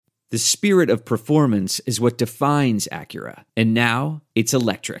The spirit of performance is what defines Acura. And now, it's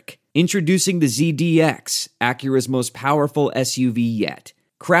electric. Introducing the ZDX, Acura's most powerful SUV yet.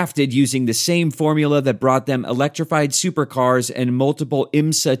 Crafted using the same formula that brought them electrified supercars and multiple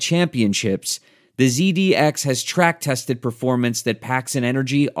IMSA championships, the ZDX has track-tested performance that packs an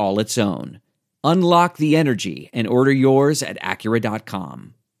energy all its own. Unlock the energy and order yours at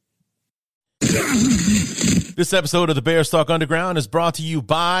Acura.com. This episode of the Bears Talk Underground is brought to you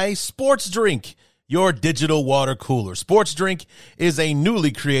by Sports Drink, your digital water cooler. Sports Drink is a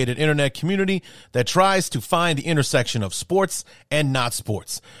newly created internet community that tries to find the intersection of sports and not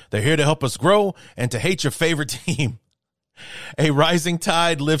sports. They're here to help us grow and to hate your favorite team. A rising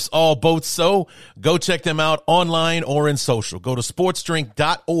tide lifts all boats, so go check them out online or in social. Go to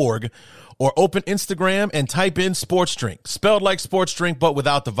sportsdrink.org or open Instagram and type in Sports Drink, spelled like sports drink but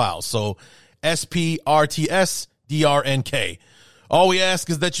without the vowels. So SPRTSDRNK. All we ask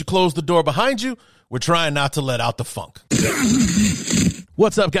is that you close the door behind you. We're trying not to let out the funk.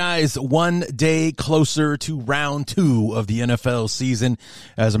 What's up, guys? One day closer to round 2 of the NFL season.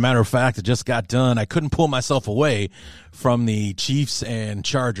 As a matter of fact, it just got done. I couldn't pull myself away from the Chiefs and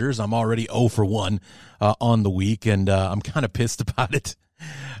Chargers. I'm already 0 for 1 on the week, and I'm kind of pissed about it.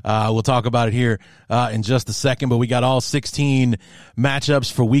 We'll talk about it here in just a second, but we got all 16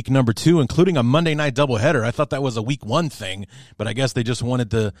 matchups for week number 2, including a Monday night doubleheader. I thought that was a week 1 thing, but I guess they just wanted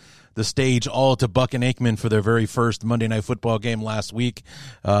the stage all to Buck and Aikman for their very first Monday night football game last week.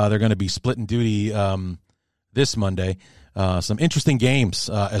 They're going to be splitting duty this Monday. Some interesting games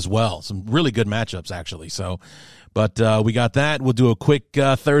as well. Some really good matchups, actually. But we got that. We'll do a quick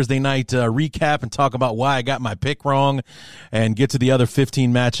Thursday night recap and talk about why I got my pick wrong and get to the other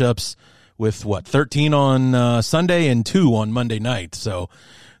 15 matchups with, 13 on Sunday and 2 on Monday night. So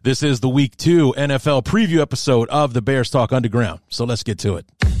this is the Week 2 NFL preview episode of the Bears Talk Underground. So let's get to it.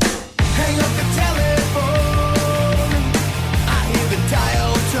 Hang up the telephone, I hear the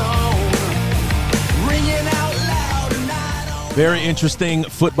dial tone, ringing out loud and I don't. Very interesting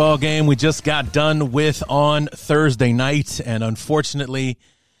football game we just got done with on Thursday night, and unfortunately,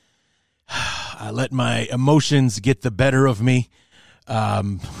 I let my emotions get the better of me. I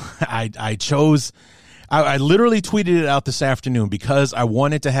literally tweeted it out this afternoon because I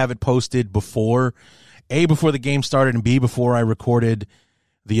wanted to have it posted before the game started, and B, before I recorded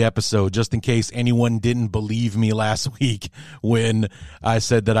the episode, just in case anyone didn't believe me last week when I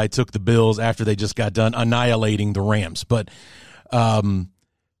said that I took the Bills after they just got done annihilating the Rams. But I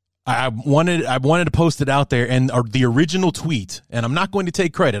wanted to post it out there, and the original tweet, and I'm not going to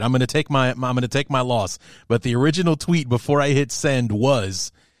take credit. I'm going to take my loss. But the original tweet before I hit send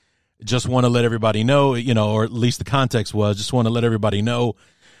was, just want to let everybody know, or at least the context was, just want to let everybody know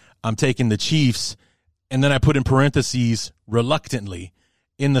I'm taking the Chiefs. And then I put in parentheses, reluctantly,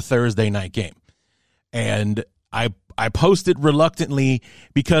 in the Thursday night game. And I posted reluctantly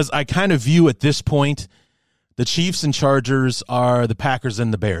because I kind of view at this point the Chiefs and Chargers are the Packers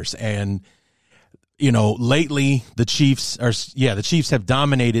and the Bears. And, lately the Chiefs have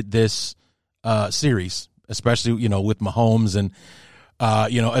dominated this series, especially, with Mahomes and,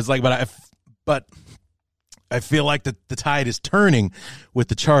 it's like, but I feel like the tide is turning with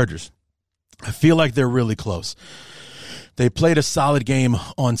the Chargers. I feel like they're really close. They played a solid game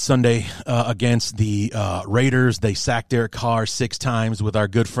on Sunday against the Raiders. They sacked Derek Carr 6 times, with our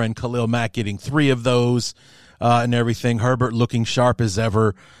good friend Khalil Mack getting 3 of those and everything. Herbert looking sharp as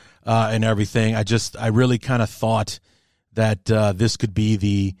ever and everything. I really kind of thought that it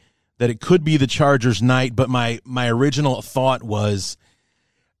could be the Chargers night. But my original thought was,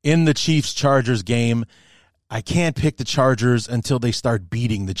 in the Chiefs-Chargers game, I can't pick the Chargers until they start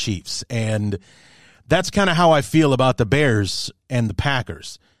beating the Chiefs. And that's kind of how I feel about the Bears and the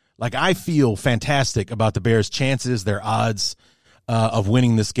Packers. Like, I feel fantastic about the Bears' chances, their odds of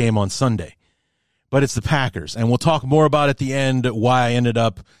winning this game on Sunday. But it's the Packers, and we'll talk more about at the end why I ended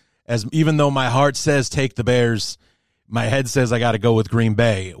up, even though my heart says take the Bears, my head says I got to go with Green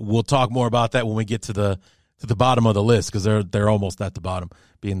Bay. We'll talk more about that when we get to the bottom of the list, because they're almost at the bottom,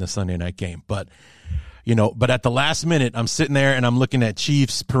 being the Sunday night game. But at the last minute, I'm sitting there and I'm looking at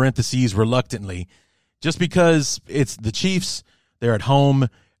Chiefs parentheses reluctantly. Just because it's the Chiefs, they're at home,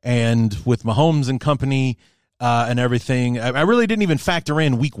 and with Mahomes and company and everything, I really didn't even factor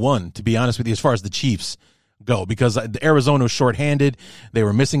in week 1, to be honest with you, as far as the Chiefs go, because Arizona was shorthanded. They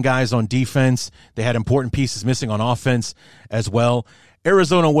were missing guys on defense. They had important pieces missing on offense as well.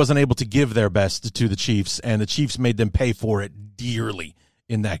 Arizona wasn't able to give their best to the Chiefs, and the Chiefs made them pay for it dearly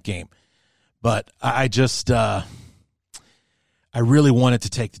in that game. But I really wanted to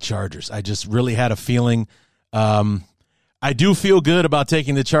take the Chargers. I just really had a feeling. I do feel good about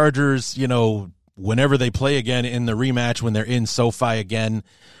taking the Chargers, whenever they play again in the rematch, when they're in SoFi again,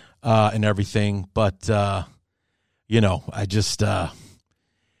 and everything. But, I just, like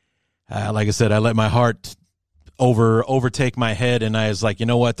I said, I let my heart overtake my head, and I was like, you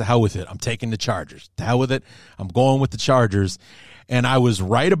know what, to hell with it. I'm taking the Chargers. To hell with it. I'm going with the Chargers. And I was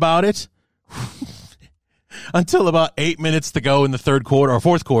right about it until about 8 minutes to go in the third quarter or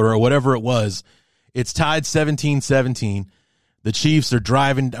fourth quarter or whatever it was. It's tied 17-17. The Chiefs are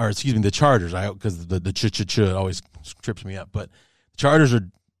driving, or excuse me, the Chargers, because the ch always trips me up. But the Chargers are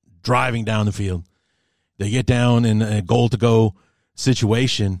driving down the field. They get down in a goal-to-go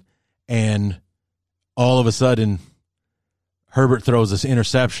situation, and all of a sudden, Herbert throws this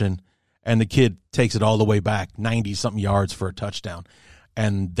interception, and the kid takes it all the way back, 90-something yards for a touchdown.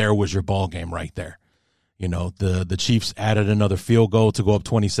 And there was your ball game right there. The Chiefs added another field goal to go up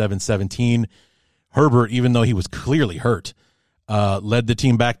 27-17. Herbert, even though he was clearly hurt, led the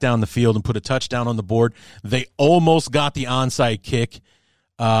team back down the field and put a touchdown on the board. They almost got the onside kick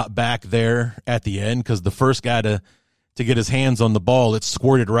back there at the end, because the first guy to get his hands on the ball, it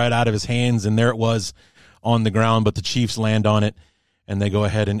squirted right out of his hands, and there it was on the ground. But the Chiefs land on it, and they go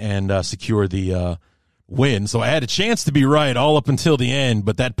ahead and secure the win. So I had a chance to be right all up until the end,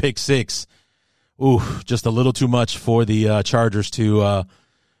 but that pick six, just a little too much for the Chargers to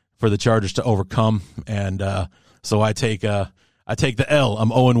overcome. And so I take the L. I'm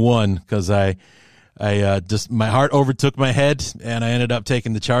 0-1 because I just, my heart overtook my head, and I ended up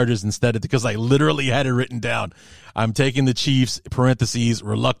taking the Chargers instead, because I literally had it written down. I'm taking the Chiefs, parentheses,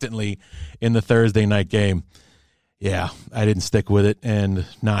 reluctantly, in the Thursday night game. Yeah, I didn't stick with it, and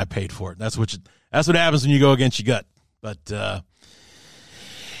now I paid for it. That's what happens when you go against your gut. But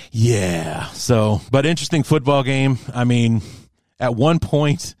yeah. So, but interesting football game. I mean, at one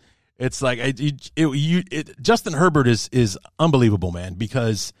point, it's like Justin Herbert is unbelievable, man,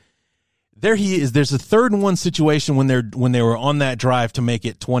 because there he is. There's a 3rd and 1 situation when they were on that drive to make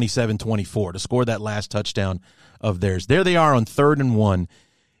it 27-24 to score that last touchdown of theirs. There they are on 3rd and 1.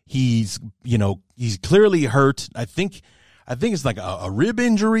 He's clearly hurt. I think it's like a rib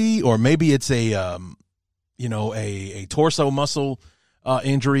injury, or maybe it's a torso muscle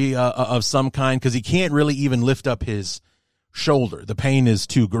injury of some kind, because he can't really even lift up his shoulder. The pain is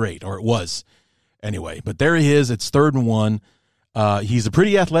too great, or it was anyway. But there he is. It's 3rd and 1. He's a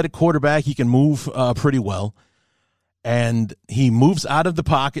pretty athletic quarterback. He can move pretty well. And he moves out of the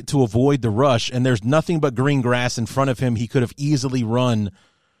pocket to avoid the rush, and there's nothing but green grass in front of him. He could have easily run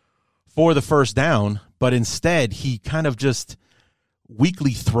for the first down, but instead he kind of just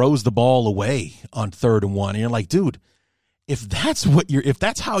weakly throws the ball away on 3rd and 1. And you're like, dude, if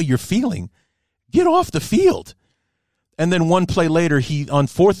that's how you're feeling, get off the field. And then one play later, on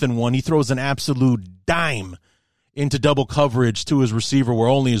 4th and 1, he throws an absolute dime into double coverage to his receiver, where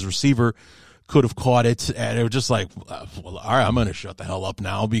only his receiver could have caught it. And it was just like, well, all right, I'm going to shut the hell up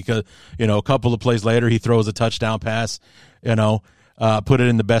now, because, a couple of plays later, he throws a touchdown pass, put it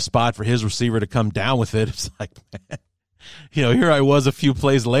in the best spot for his receiver to come down with it. It's like, man, here I was a few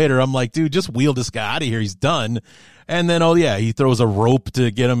plays later. I'm like, dude, just wheel this guy out of here. He's done. And then, he throws a rope to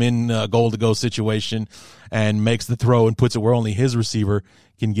get him in a goal-to-go situation and makes the throw and puts it where only his receiver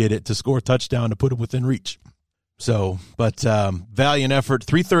can get it to score a touchdown to put him within reach. So, but valiant effort,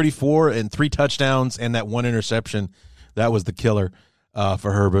 334 and 3 touchdowns and that 1 interception. That was the killer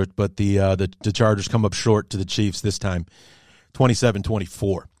for Herbert. But the Chargers come up short to the Chiefs this time,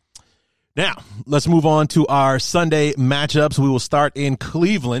 27-24. Now, let's move on to our Sunday matchups. We will start in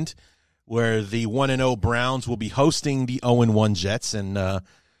Cleveland, where the 1-0 Browns will be hosting the 0-1 Jets. And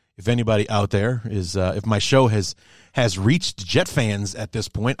if anybody out there is, if my show has reached Jet fans at this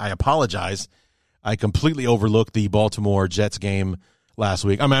point, I apologize. I completely overlooked the Baltimore Jets game last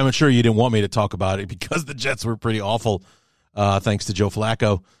week. I mean, I'm sure you didn't want me to talk about it because the Jets were pretty awful, thanks to Joe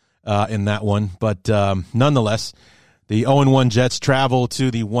Flacco in that one. But nonetheless, the 0-1 Jets travel to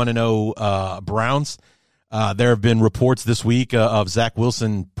the 1-0 Browns. There have been reports this week of Zach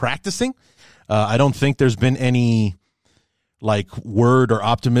Wilson practicing. I don't think there's been any word or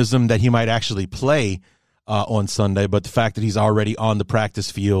optimism that he might actually play on Sunday, but the fact that he's already on the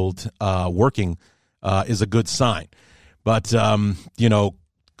practice field working is a good sign. But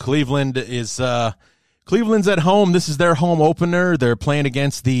Cleveland is Cleveland's at home. This is their home opener. They're playing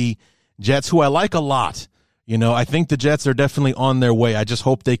against the Jets, who I like a lot. I think the Jets are definitely on their way. I just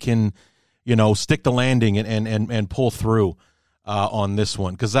hope they can, stick the landing and pull through on this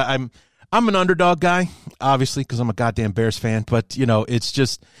one, because I'm an underdog guy, obviously, because I'm a goddamn Bears fan. But it's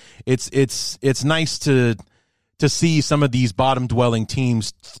just it's nice to see some of these bottom dwelling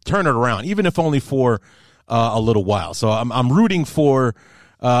teams turn it around, even if only for a little while. So I'm rooting for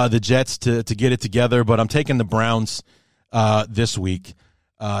the Jets to get it together, but I'm taking the Browns this week.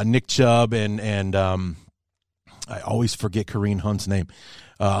 Nick Chubb and I always forget Kareem Hunt's name.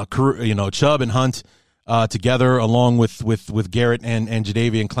 Chubb and Hunt together, along with Garrett and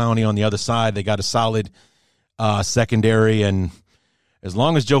Jadeveon Clowney on the other side. They got a solid secondary, and as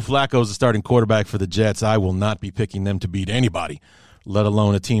long as Joe Flacco is the starting quarterback for the Jets, I will not be picking them to beat anybody, let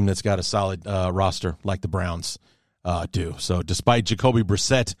alone a team that's got a solid roster like the Browns do. So despite Jacoby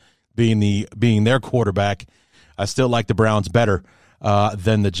Brissett being their quarterback, I still like the Browns better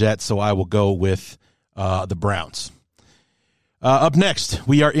than the Jets, so I will go with the Browns. Up next,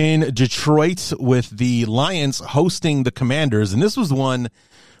 we are in Detroit with the Lions hosting the Commanders, and this was one,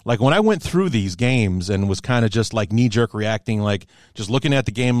 like when I went through these games and was kind of just like knee-jerk reacting, like just looking at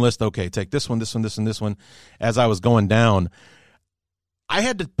the game list, okay, take this one, this one, this one, this one, as I was going down, I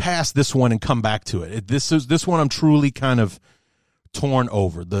had to pass this one and come back to it. This one I'm truly kind of torn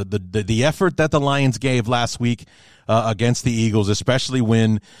over. The effort that the Lions gave last week against the Eagles, especially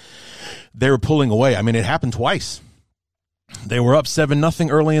when they were pulling away. I mean, it happened twice. They were up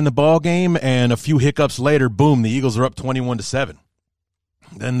 7-0 early in the ball game, and a few hiccups later, boom, the Eagles are up 21-7.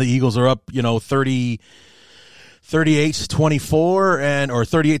 Then the Eagles are up, 38-24 or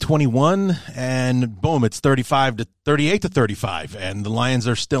 38-21, and boom, it's 38-35, and the Lions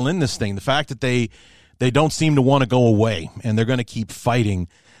are still in this thing. The fact that they don't seem to want to go away, and they're going to keep fighting,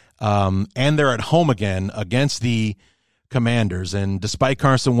 and they're at home again against the Commanders. And despite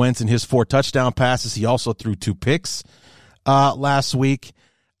Carson Wentz and his 4 touchdown passes, he also threw 2 picks last week.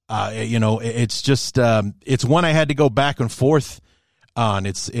 It's just it's one I had to go back and forth on.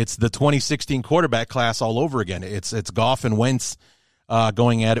 It's the 2016 quarterback class all over again. It's Goff and Wentz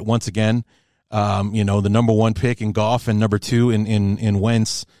going at it once again. The number 1 pick in Goff and number 2 in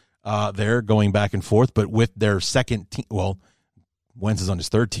Wentz. They're going back and forth, but with their second team. Well, Wentz is on his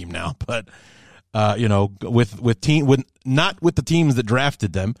 3rd team now, but with not with the teams that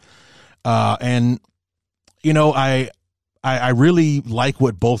drafted them, I really like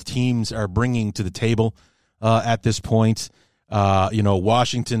what both teams are bringing to the table at this point.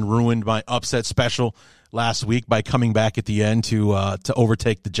 Washington ruined my upset special last week by coming back at the end to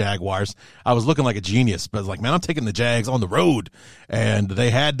overtake the Jaguars. I was looking like a genius, but I was like, man, I'm taking the Jags on the road. And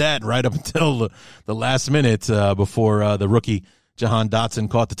they had that right up until the last minute before the rookie Jahan Dotson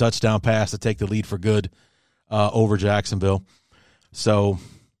caught the touchdown pass to take the lead for good over Jacksonville. So,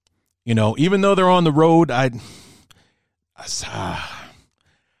 even though they're on the road, like I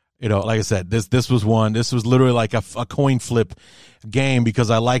said, this was literally like a coin flip game because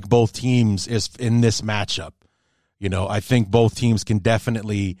I like both teams in this matchup. I think both teams can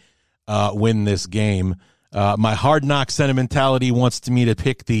definitely win this game. My hard knock sentimentality wants me to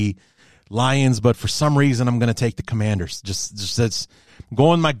pick the Lions, but for some reason I'm going to take the Commanders. Just that's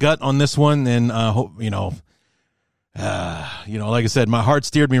going my gut on this one, and like I said, my heart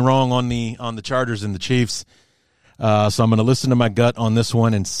steered me wrong on the Chargers and the Chiefs. So I'm going to listen to my gut on this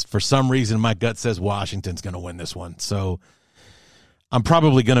one, and for some reason my gut says Washington's going to win this one. So I'm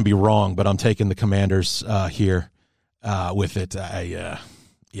probably going to be wrong, but I'm taking the Commanders here with it. I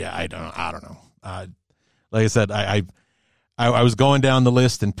don't know. Like I said, I was going down the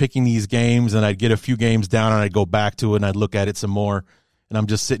list and picking these games, and I'd get a few games down, and I'd go back to it, and I'd look at it some more, and I'm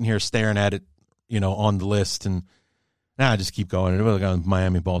just sitting here staring at it, on the list, and I just keep going. We're going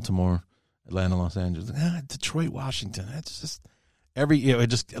Miami, Baltimore, Atlanta, Los Angeles, Detroit, Washington. That's just it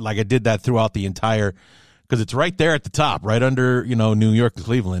just like I did that throughout the entire, because it's right there at the top, right under New York and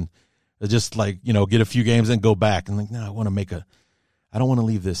Cleveland. It's just like get a few games and go back and like, no, I don't want to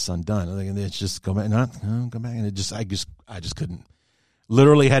leave this undone. And it's just go back, go back, and I just couldn't.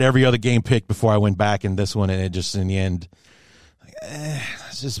 Literally had every other game picked before I went back in this one, and it just in the end,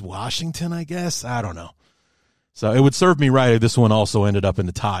 it's just Washington, I guess. I don't know. So it would serve me right if this one also ended up in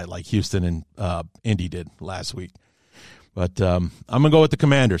the tie like Houston and Indy did last week. But I'm going to go with the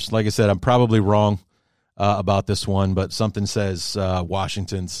Commanders. Like I said, I'm probably wrong about this one, but something says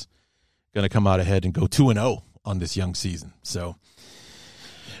Washington's going to come out ahead and go 2-0 on this young season. So,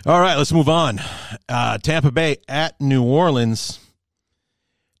 all right, let's move on. Tampa Bay at New Orleans.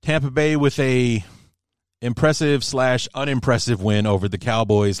 Tampa Bay with a impressive/unimpressive win over the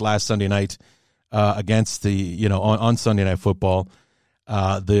Cowboys last Sunday night. Against the, on Sunday Night Football,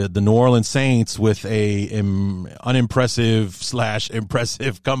 the New Orleans Saints with a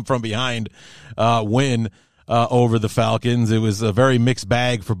unimpressive/impressive come from behind win over the Falcons. It was a very mixed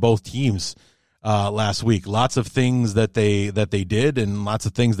bag for both teams last week. Lots of things that they did, and lots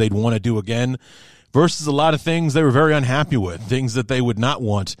of things they'd want to do again, versus a lot of things they were very unhappy with, things that they would not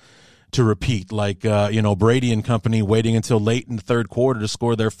want to repeat, like, Brady and company waiting until late in the third quarter to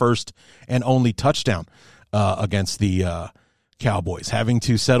score their first and only touchdown against the Cowboys, having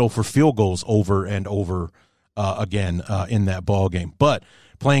to settle for field goals over and over again in that ball game, but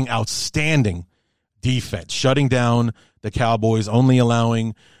playing outstanding defense, shutting down the Cowboys, only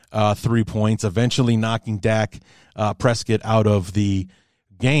allowing 3 points, eventually knocking Dak Prescott out of the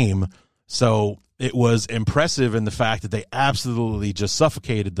game. So it was impressive in the fact that they absolutely just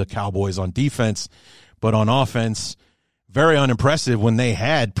suffocated the Cowboys on defense, but on offense, very unimpressive when they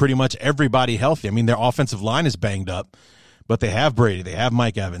had pretty much everybody healthy. I mean, their offensive line is banged up, but they have Brady, they have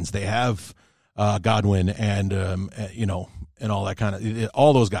Mike Evans, they have Godwin, and and all that kind of,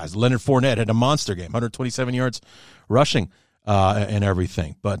 all those guys. Leonard Fournette had a monster game, 127 yards rushing and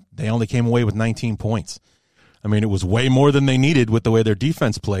everything, but they only came away with 19 points. I mean, it was way more than they needed with the way their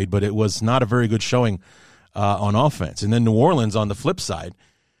defense played, but it was not a very good showing on offense. And then New Orleans, on the flip side,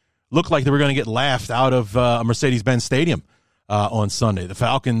 looked like they were going to get laughed out of Mercedes-Benz Stadium on Sunday. The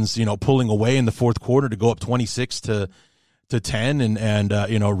Falcons, pulling away in the fourth quarter to go up 26-10 and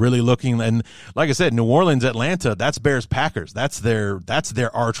really looking. And like I said, New Orleans, Atlanta, that's Bears-Packers. That's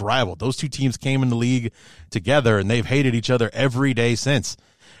their arch rival. Those two teams came in the league together, and they've hated each other every day since.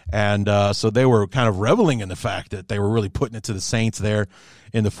 And so they were kind of reveling in the fact that they were really putting it to the Saints there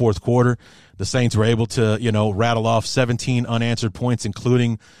in the fourth quarter. The Saints were able to, rattle off 17 unanswered points,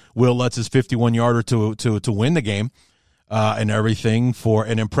 including Will Lutz's 51-yarder to win the game and everything, for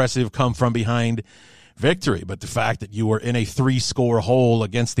an impressive come-from-behind victory. But the fact that you were in a 3-score hole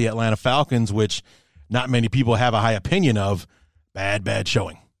against the Atlanta Falcons, which not many people have a high opinion of, bad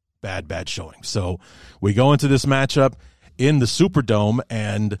showing. Bad showing. So we go into this matchup in the Superdome,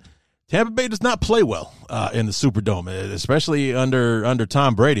 and Tampa Bay does not play well in the Superdome, especially under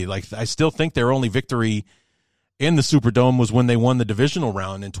Tom Brady. Like, I still think their only victory in the Superdome was when they won the divisional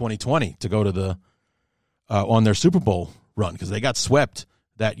round in 2020 to go to the on their Super Bowl run, because they got swept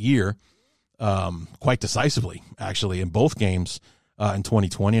that year quite decisively, actually, in both games in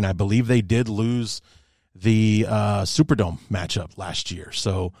 2020, and I believe they did lose the Superdome matchup last year.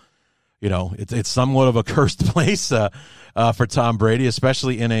 So, it's somewhat of a cursed place for Tom Brady,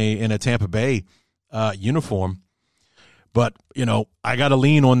 especially in a Tampa Bay uniform. But, I got to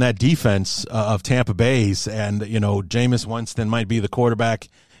lean on that defense of Tampa Bay's, and, Jameis Winston might be the quarterback.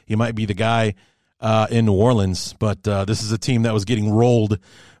 He might be the guy in New Orleans, but this is a team that was getting rolled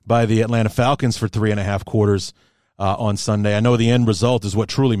by the Atlanta Falcons for 3.5 quarters on Sunday. I know the end result is what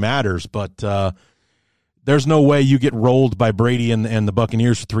truly matters, but there's no way you get rolled by Brady and the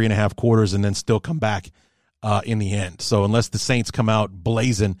Buccaneers for 3.5 quarters and then still come back in the end. So unless the Saints come out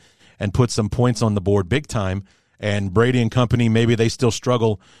blazing and put some points on the board big time, and Brady and company, maybe they still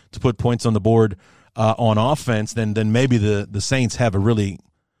struggle to put points on the board on offense, then maybe the Saints have a really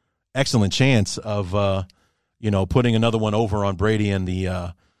excellent chance of putting another one over on Brady and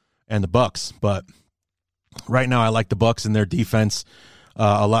the Bucs. But right now I like the Bucs and their defense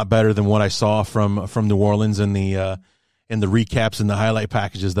a lot better than what I saw from New Orleans in the recaps and the highlight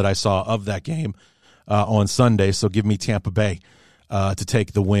packages that I saw of that game on Sunday. So give me Tampa Bay to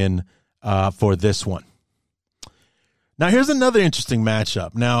take the win for this one. Now, here's another interesting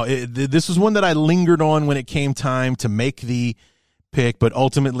matchup. Now, this was one that I lingered on when it came time to make the pick, but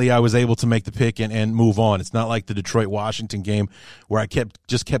ultimately I was able to make the pick and move on. It's not like the Detroit-Washington game where I kept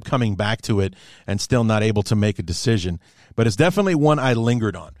coming back to it and still not able to make a decision. But it's definitely one I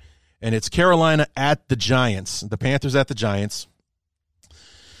lingered on. And it's Carolina at the Giants, the Panthers at the Giants.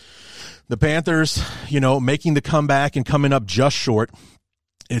 The Panthers, making the comeback and coming up just short.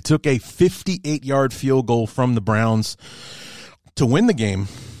 It took a 58-yard field goal from the Browns to win the game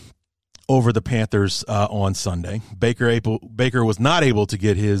over the Panthers on Sunday. Baker was not able to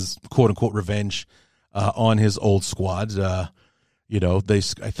get his quote-unquote revenge on his old squad. I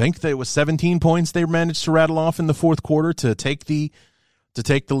think there was 17 points they managed to rattle off in the fourth quarter to take the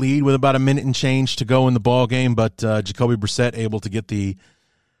lead with about a minute and change to go in the ball game. But Jacoby Brissett able to get the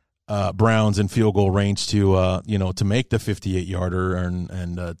Browns in field goal range to make the 58-yarder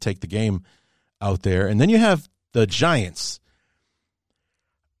and take the game out there. And then you have the Giants.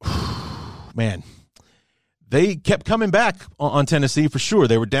 Man, they kept coming back on Tennessee for sure.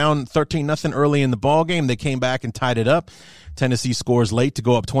 They were down 13-0 early in the ball game. They came back and tied it up. Tennessee scores late to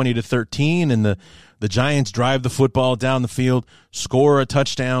go up 20-13, and the Giants drive the football down the field, score a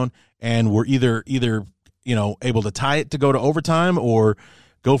touchdown, and were either able to tie it to go to overtime or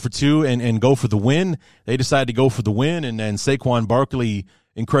go for two and go for the win. They decided to go for the win, and then Saquon Barkley,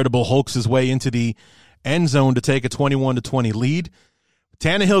 incredible, hulks his way into the end zone to take a 21-20 lead.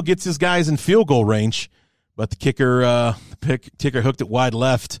 Tannehill gets his guys in field goal range, but the kicker hooked it wide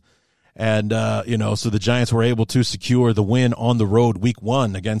left, And, so the Giants were able to secure the win on the road week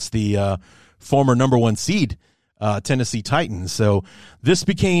 1 against the former number 1 seed, Tennessee Titans. So this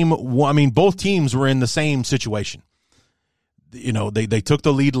became, both teams were in the same situation. They took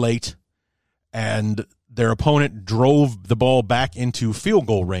the lead late, and their opponent drove the ball back into field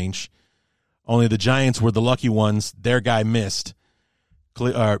goal range. Only the Giants were the lucky ones. Their guy missed.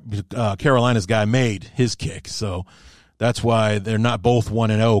 Carolina's guy made his kick. So that's why they're not both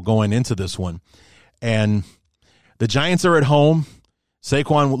 1-0 going into this one. And the Giants are at home.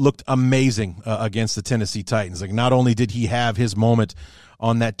 Saquon looked amazing against the Tennessee Titans. Like, not only did he have his moment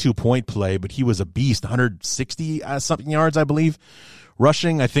on that 2-point play, but he was a beast. 160 something yards, I believe,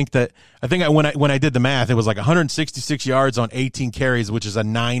 rushing. I think when I did the math, it was like 166 yards on 18 carries, which is a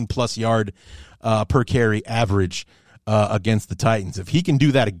 9+ yard per carry average against the Titans. If he can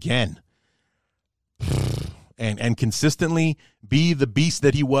do that again and consistently be the beast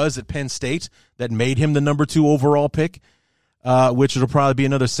that he was at Penn State, that made him the number 2 overall pick, which it'll probably be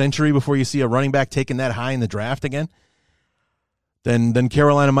another century before you see a running back taken that high in the draft again, then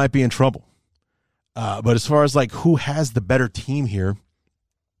Carolina might be in trouble. But as far as like who has the better team here,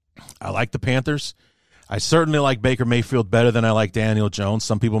 I like the Panthers. I certainly like Baker Mayfield better than I like Daniel Jones.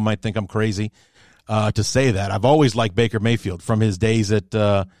 Some people might think I'm crazy to say that. I've always liked Baker Mayfield from his days at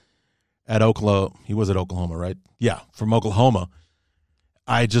Oklahoma. He was at Oklahoma, right? Yeah, from Oklahoma.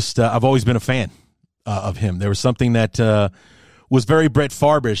 I've always been a fan of him. There was something that was very Brett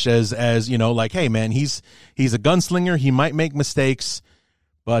Favre-ish as like, hey man, he's a gunslinger. He might make mistakes,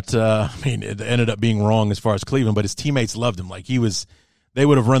 but it ended up being wrong as far as Cleveland. But his teammates loved him. Like they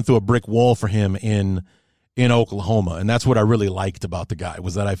would have run through a brick wall for him in Oklahoma, and that's what I really liked about the guy,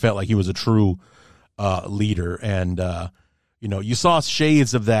 was that I felt like he was a true leader. And you saw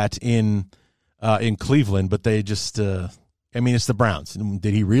shades of that in Cleveland, but they just it's the Browns.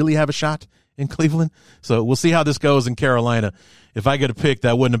 Did he really have a shot in Cleveland? So we'll see how this goes in Carolina. If I get a pick,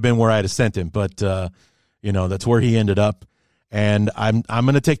 that wouldn't have been where I'd have sent him, but that's where he ended up. And I'm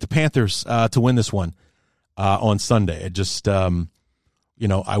going to take the Panthers to win this one on Sunday. It just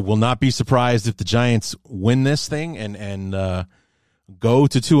I will not be surprised if the Giants win this thing and go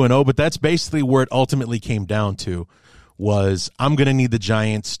to 2-0, but that's basically where it ultimately came down to, was I'm going to need the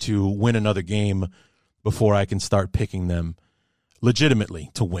Giants to win another game before I can start picking them legitimately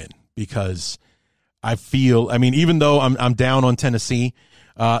to win, because I feel, even though I'm down on Tennessee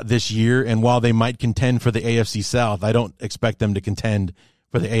this year, and while they might contend for the AFC South, I don't expect them to contend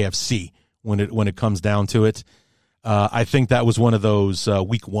for the AFC when it comes down to it. I think that was one of those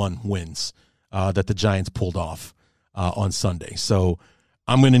week 1 wins that the Giants pulled off on Sunday. So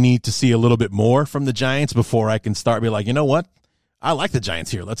I'm going to need to see a little bit more from the Giants before I can start be like, you know what? I like the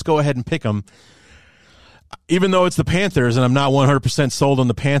Giants here. Let's go ahead and pick them. Even though it's the Panthers and I'm not 100% sold on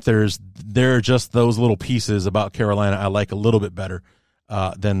the Panthers, there are just those little pieces about Carolina I like a little bit better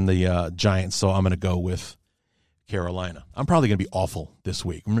than the Giants. So I'm going to go with Carolina. I'm probably going to be awful this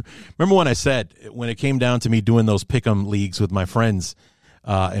week. Remember when I said, when it came down to me doing those pick'em leagues with my friends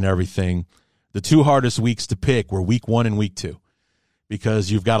and everything, the 2 hardest weeks to pick were week 1 and week 2,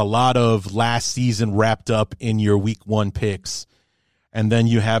 because you've got a lot of last season wrapped up in your week 1 picks. And then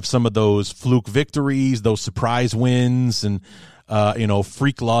you have some of those fluke victories, those surprise wins, and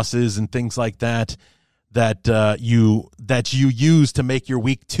freak losses and things like that you use to make your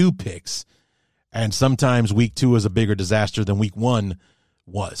week 2 picks. And sometimes week 2 is a bigger disaster than week 1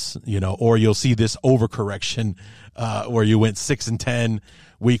 was, or you'll see this overcorrection where you went 6-10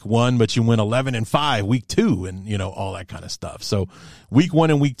 week 1, but you went 11-5 week 2, and all that kind of stuff. So week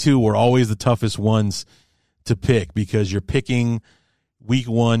 1 and week 2 were always the toughest ones to pick, because you're picking week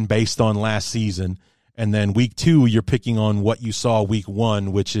 1 based on last season, and then week 2 you're picking on what you saw week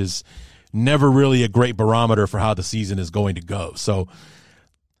 1, which is never really a great barometer for how the season is going to go. So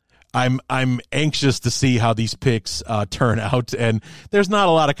I'm anxious to see how these picks turn out, and there's not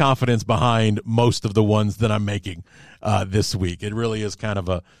a lot of confidence behind most of the ones that I'm making this week. It really is kind of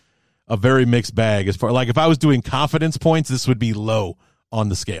a very mixed bag. As far, like, if I was doing confidence points, this would be low on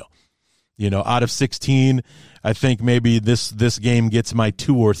the scale. Out of 16, I think maybe this game gets my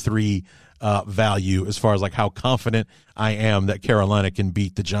 2 or 3 value as far as like how confident I am that Carolina can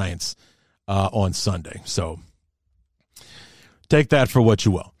beat the Giants on Sunday. So take that for what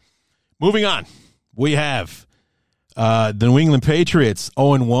you will. Moving on, we have the New England Patriots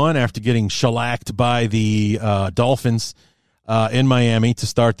 0-1 after getting shellacked by the Dolphins in Miami to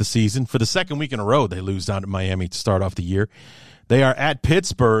start the season. For the second week in a row, they lose down to Miami to start off the year. They are at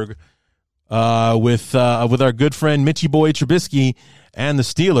Pittsburgh with our good friend Mitchie Boy Trubisky and the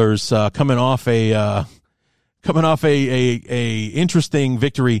Steelers coming off a interesting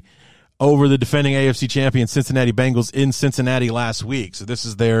victory over the defending AFC champion Cincinnati Bengals in Cincinnati last week. So this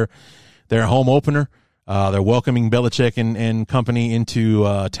is their home opener. They're welcoming Belichick and company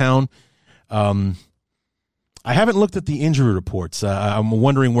into town. I haven't looked at the injury reports. I'm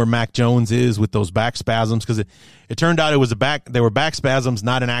wondering where Mac Jones is with those back spasms, because it turned out they were back spasms,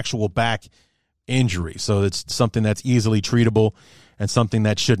 not an actual back injury. So it's something that's easily treatable and something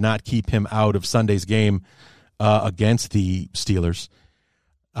that should not keep him out of Sunday's game against the Steelers.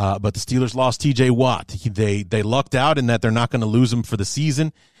 But the Steelers lost T.J. Watt. They lucked out in that they're not going to lose him for the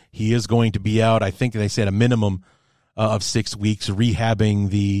season. He is going to be out, I think they said, a minimum of 6 weeks, rehabbing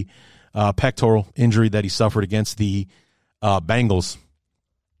the pectoral injury that he suffered against the Bengals.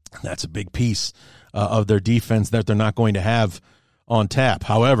 That's a big piece of their defense that they're not going to have on tap.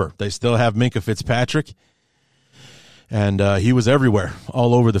 However, they still have Minkah Fitzpatrick, and he was everywhere,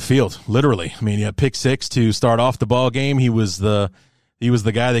 all over the field, literally. I mean, he had pick six to start off the ball game. He was the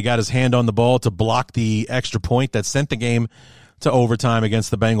guy that got his hand on the ball to block the extra point that sent the game to overtime against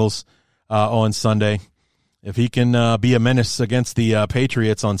the Bengals on Sunday. If he can be a menace against the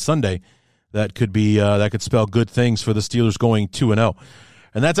Patriots on Sunday, that could spell good things for the Steelers going 2-0.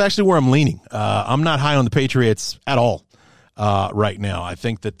 And that's actually where I'm leaning. I'm not high on the Patriots at all right now. I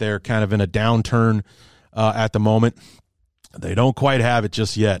think that they're kind of in a downturn at the moment. They don't quite have it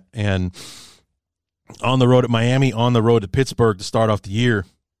just yet. And on the road at Miami, on the road to Pittsburgh to start off the year,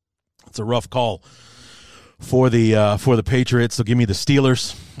 it's a rough call for the Patriots. So give me the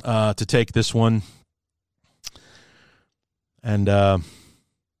Steelers to take this one. And, yeah,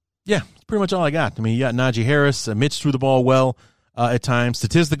 that's pretty much all I got. I mean, you got Najee Harris. Mitch threw the ball well at times.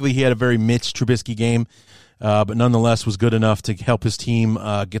 Statistically, he had a very Mitch Trubisky game, but nonetheless was good enough to help his team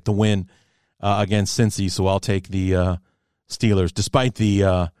get the win against Cincy. So I'll take the Steelers, despite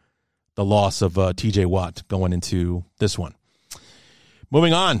the loss of T.J. Watt going into this one.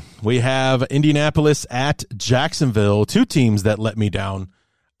 Moving on, we have Indianapolis at Jacksonville, two teams that let me down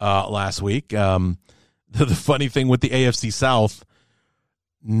last week. The funny thing with the AFC South,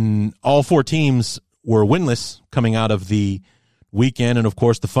 all four teams were winless coming out of the weekend. And, of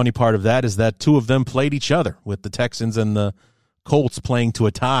course, the funny part of that is that two of them played each other, with the Texans and the Colts playing to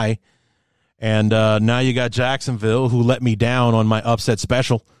a tie. And now you got Jacksonville, who let me down on my upset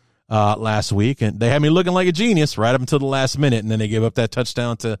special last week. And they had me looking like a genius right up until the last minute. And then they gave up that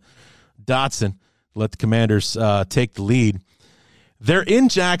touchdown to Dotson, let the Commanders take the lead. They're in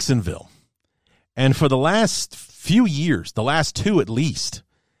Jacksonville. And for the last few years, the last two at least,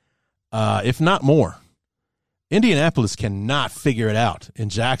 if not more, Indianapolis cannot figure it out in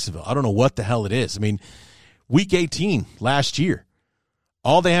Jacksonville. I don't know what the hell it is. I mean, week 18 last year,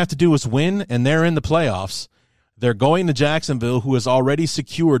 all they have to do is win, and they're in the playoffs. They're going to Jacksonville, who has already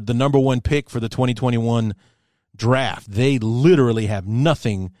secured the number one pick for the 2021 draft. They literally have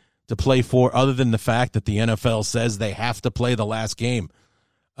nothing to play for other than the fact that the NFL says they have to play the last game.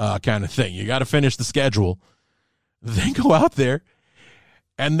 Kind of thing. You got to finish the schedule. They go out there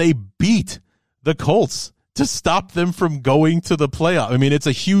and they beat the Colts to stop them from going to the playoff. I mean, it's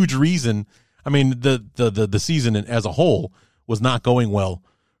a huge reason. I mean, the season as a whole was not going well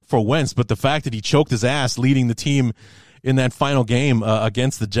for Wentz, but the fact that he choked his ass leading the team in that final game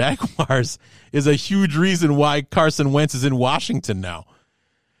against the Jaguars is a huge reason why Carson Wentz is in Washington now.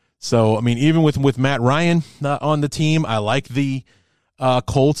 So, I mean, even with Matt Ryan on the team, I like the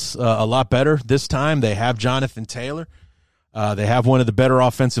Colts a lot better this time. They have Jonathan Taylor. They have one of the better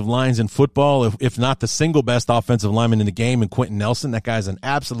offensive lines in football, if not the single best offensive lineman in the game, and Quentin Nelson. That guy's an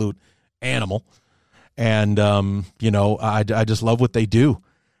absolute animal. And, I just love what they do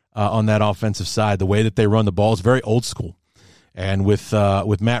on that offensive side. The way that they run the ball is very old school. And with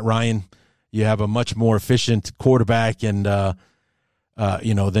Matt Ryan, you have a much more efficient quarterback and,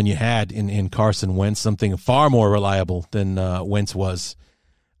 than you had in Carson Wentz, something far more reliable than Wentz was,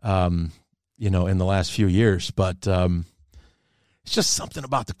 in the last few years. But it's just something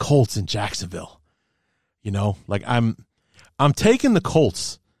about the Colts in Jacksonville. Like I'm taking the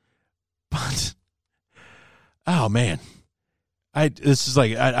Colts, but oh man, I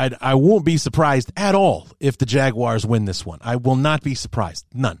won't be surprised at all if the Jaguars win this one. I will not be surprised,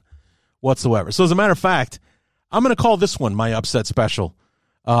 none whatsoever. So as a matter of fact, I'm going to call this one my upset special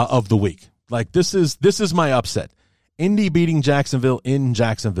of the week. Like this is my upset. Indy beating Jacksonville in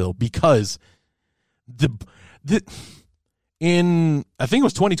Jacksonville because in I think it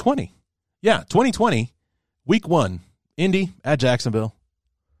was 2020. Yeah, 2020, week 1, Indy at Jacksonville.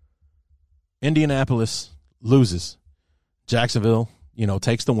 Indianapolis loses. Jacksonville,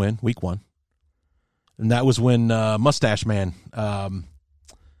 takes the win, week 1. And that was when Mustache Man,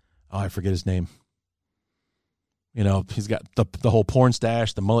 I forget his name. You know, he's got the whole porn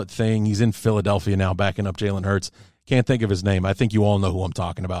stash, the mullet thing. He's in Philadelphia now backing up Jalen Hurts. Can't think of his name. I think you all know who I'm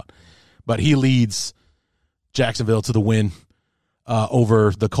talking about. But he leads Jacksonville to the win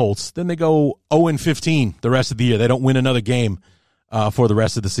over the Colts. Then they go 0-15 the rest of the year. They don't win another game for the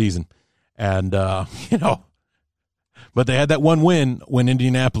rest of the season. And, you know, but they had that one win when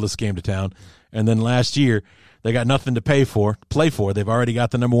Indianapolis came to town. And then last year, they got nothing to play for. They've already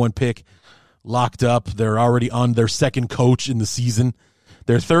got the number one pick locked up. They're already on their second coach in the season,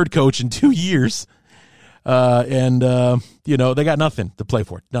 their third coach in 2 years. You know, they got nothing to play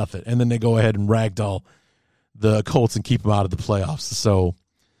for, nothing. And then they go ahead and ragdoll the Colts and keep them out of the playoffs. So,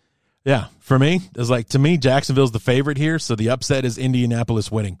 yeah, for me, to me, Jacksonville's the favorite here. So the upset is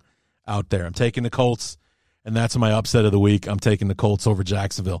Indianapolis winning out there. I'm taking the Colts, and that's my upset of the week. I'm taking the Colts over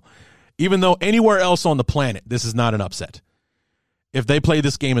Jacksonville. Even though anywhere else on the planet, this is not an upset. If they play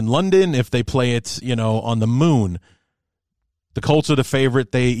this game in London, if they play it, you know, on the moon, the Colts are the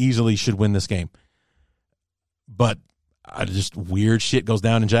favorite. They easily should win this game. But just weird shit goes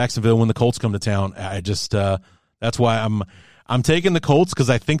down in Jacksonville when the Colts come to town. That's why I'm taking the Colts, because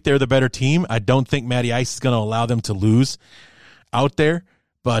I think they're the better team. I don't think Matty Ice is going to allow them to lose out there.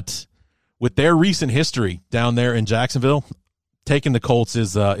 But with their recent history down there in Jacksonville, taking the Colts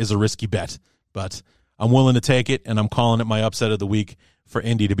is a risky bet. But I'm willing to take it, and I'm calling it my upset of the week for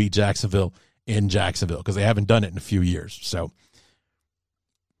Indy to beat Jacksonville in Jacksonville, because they haven't done it in a few years. So,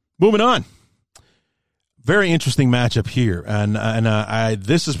 moving on. Very interesting matchup here, and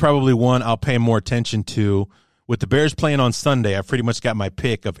this is probably one I'll pay more attention to. With the Bears playing on Sunday, I've pretty much got my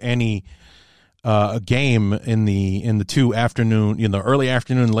pick of any game in the two afternoon, early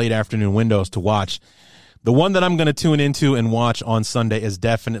afternoon, late afternoon windows to watch. The one that I'm going to tune into and watch on Sunday is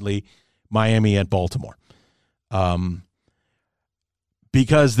definitely Miami at Baltimore,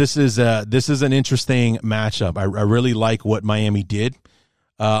 because this is an interesting matchup. I really like what Miami did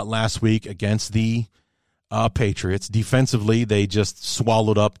last week against the Patriots. Defensively, they just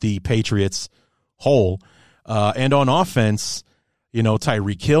swallowed up the Patriots whole. And on offense, you know,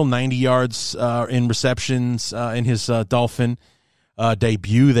 Tyreek Hill, 90 yards in receptions in his Dolphin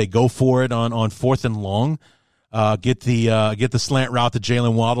debut. They go for it on 4th and long. Get the slant route to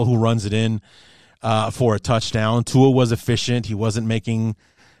Jalen Waddle, who runs it in for a touchdown. Tua was efficient. He wasn't making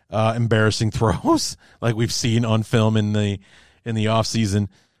embarrassing throws like we've seen on film in the offseason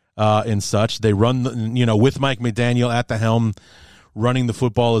and such. They run, with Mike McDaniel at the helm, running the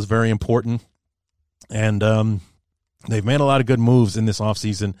football is very important. And they've made a lot of good moves in this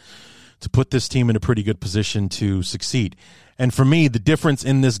offseason to put this team in a pretty good position to succeed. And for me, the difference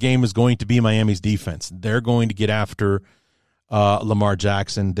in this game is going to be Miami's defense. They're going to get after Lamar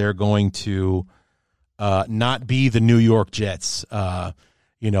Jackson. They're going to not be the New York Jets.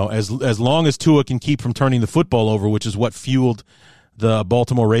 As long as Tua can keep from turning the football over, which is what fueled the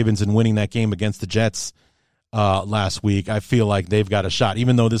Baltimore Ravens in winning that game against the Jets last week, I feel like they've got a shot.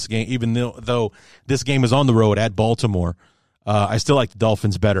 Even though this game is on the road at Baltimore, I still like the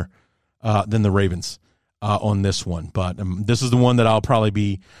Dolphins better than the Ravens on this one. But this is the one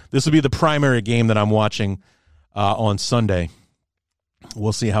that this will be the primary game that I'm watching on Sunday.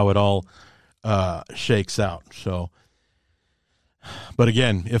 We'll see how it all shakes out. So, but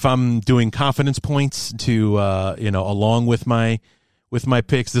again, if I'm doing confidence points to along with my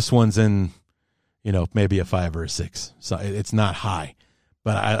picks, this one's in maybe a 5 or a 6. So it's not high,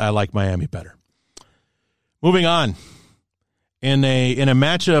 but I like Miami better. Moving on. In a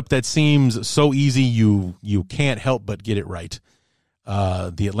matchup that seems so easy, you can't help but get it right.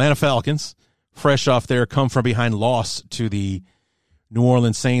 The Atlanta Falcons, fresh off their come-from-behind loss to the New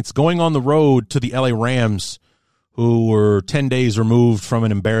Orleans Saints, going on the road to the LA Rams, who were 10 days removed from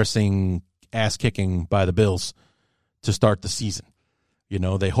an embarrassing ass-kicking by the Bills to start the season.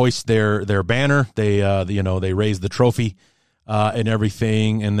 They hoist their banner, they raise the trophy and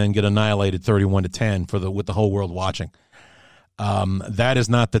everything, and then get annihilated 31-10 with the whole world watching. That is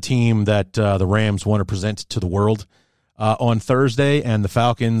not the team that the Rams want to present to the world on Thursday, and the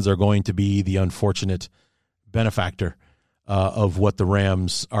Falcons are going to be the unfortunate benefactor of what the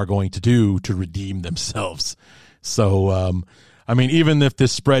Rams are going to do to redeem themselves. So, even if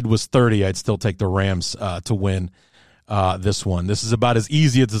this spread was 30, I'd still take the Rams to win this one. This is about as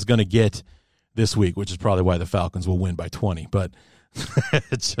easy as it's going to get this week, which is probably why the Falcons will win by 20. But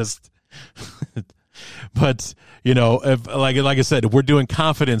it's just... But, if like I said, if we're doing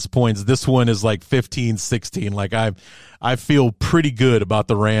confidence points, this one is like 15-16. Like I feel pretty good about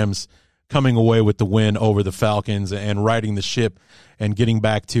the Rams coming away with the win over the Falcons and riding the ship and getting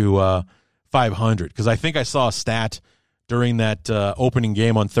back to 500. Because I think I saw a stat during that opening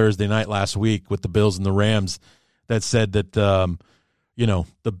game on Thursday night last week with the Bills and the Rams that said that,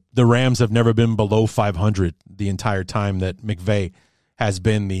 the Rams have never been below 500 the entire time that McVay has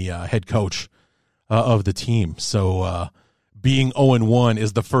been the head coach of the team. So being 0-1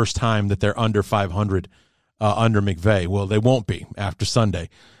 is the first time that they're under 500 under McVay. Well, they won't be after Sunday.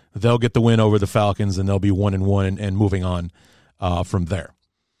 They'll get the win over the Falcons, and they'll be 1-1 and moving on from there.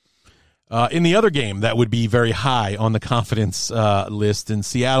 In the other game that would be very high on the confidence list, in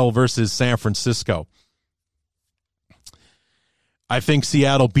Seattle versus San Francisco, I think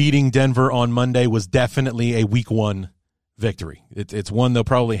Seattle beating Denver on Monday was definitely a week 1 victory. It's one they'll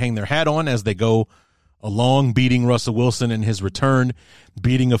probably hang their hat on as they go along, beating Russell Wilson in his return,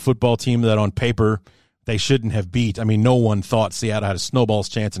 beating a football team that on paper they shouldn't have beat. I mean, no one thought Seattle had a snowball's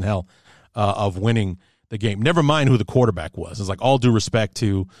chance in hell of winning the game. Never mind who the quarterback was. It's like, all due respect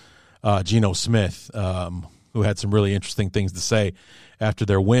to Geno Smith, who had some really interesting things to say after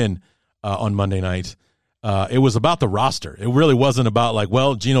their win on Monday night. It was about the roster. It really wasn't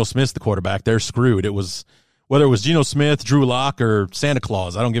about Geno Smith's the quarterback, they're screwed. It was whether it was Geno Smith, Drew Lock, or Santa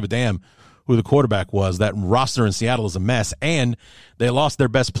Claus. I don't give a damn who the quarterback was. That roster in Seattle is a mess, and they lost their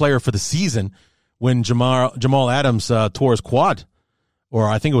best player for the season when Jamal Adams tore his quad, or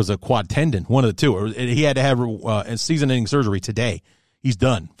I think it was a quad tendon, one of the two. He had to have a season-ending surgery today. He's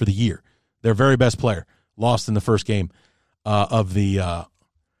done for the year. Their very best player lost in the first game of the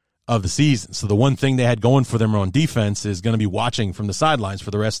season. So the one thing they had going for them on defense is going to be watching from the sidelines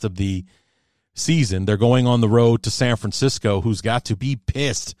for the rest of the season. They're going on the road to San Francisco, who's got to be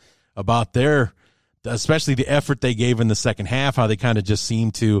pissed about especially the effort they gave in the second half, how they kind of just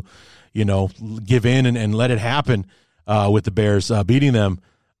seemed to, give in and let it happen with the Bears beating them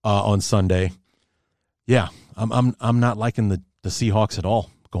on Sunday. Yeah, I'm not liking the Seahawks at all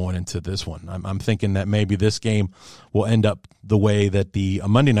going into this one. I'm thinking that maybe this game will end up the way that the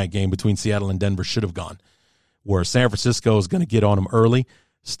Monday night game between Seattle and Denver should have gone, where San Francisco is going to get on them early,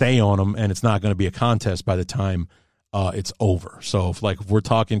 stay on them, and it's not going to be a contest by the time it's over. So if we're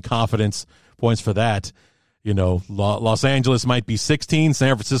talking confidence points for that, Los Angeles might be 16,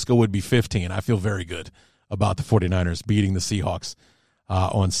 San Francisco would be 15. I feel very good about the 49ers beating the Seahawks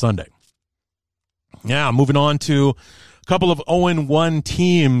on Sunday. Yeah, moving on to a couple of 0-1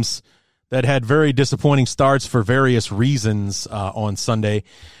 teams that had very disappointing starts for various reasons on Sunday.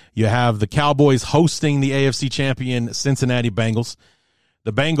 You have the Cowboys hosting the AFC champion Cincinnati Bengals.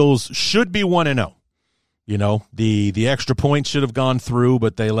 The Bengals should be 1-0. The extra point should have gone through,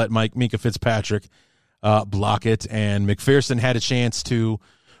 but they let Micah Fitzpatrick block it, and McPherson had a chance to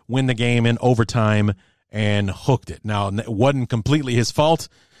win the game in overtime and hooked it. Now, it wasn't completely his fault.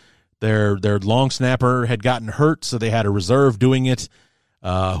 Their long snapper had gotten hurt, so they had a reserve doing it,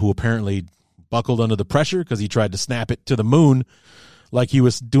 who apparently buckled under the pressure because he tried to snap it to the moon like he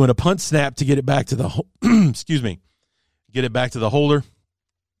was doing a punt snap to get it back to the get it back to the holder,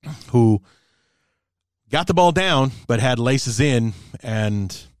 who got the ball down but had laces in,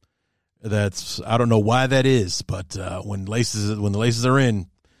 and I don't know why that is, but when the laces are in,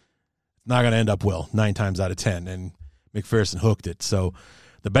 it's not going to end up well 9 times out of 10, and McPherson hooked it. So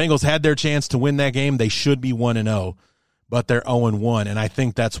the Bengals had their chance to win that game. They should be 1-0, but they're 0-1, and I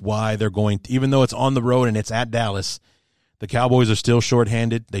think that's why they're going to, even though it's on the road and it's at Dallas, the Cowboys are still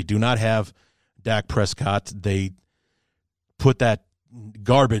shorthanded. They do not have Dak Prescott. They put that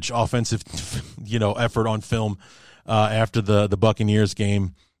garbage offensive, effort on film after the Buccaneers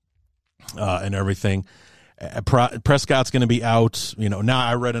game and everything. Prescott's going to be out. Now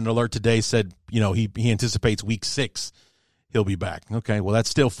I read an alert today said, he anticipates week 6 he'll be back. Okay, well, that's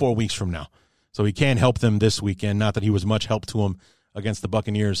still 4 weeks from now. So he can't help them this weekend. Not that he was much help to him against the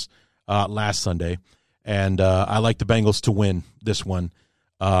Buccaneers last Sunday. And I like the Bengals to win this one,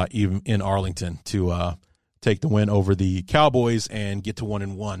 even in Arlington, to take the win over the Cowboys and get to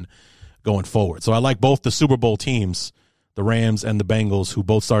 1-1 going forward. So I like both the Super Bowl teams, the Rams and the Bengals, who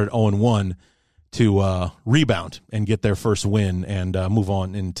both started 0-1, to rebound and get their first win and move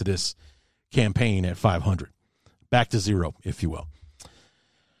on into this campaign at 500. Back to 0, if you will.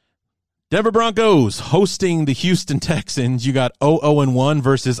 Denver Broncos hosting the Houston Texans. You got 0-1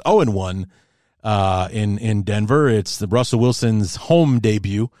 versus 0-1 in Denver. It's the Russell Wilson's home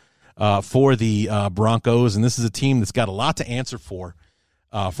debut for the Broncos, and this is a team that's got a lot to answer for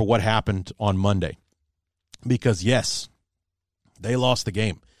what happened on Monday. Because, yes, they lost the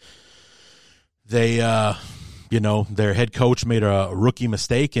game. They, their head coach made a rookie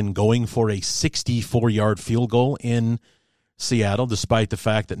mistake in going for a 64-yard field goal in Seattle, despite the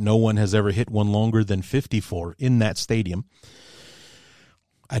fact that no one has ever hit one longer than 54 in that stadium.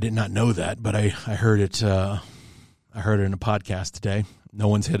 I did not know that, but I heard it. I heard it in a podcast today. No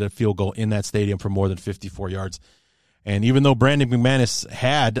one's hit a field goal in that stadium for more than 54 yards And even though Brandon McManus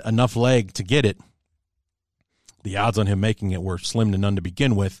had enough leg to get it, the odds on him making it were slim to none to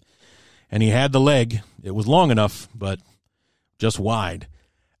begin with. And he had the leg. It was long enough, but just wide.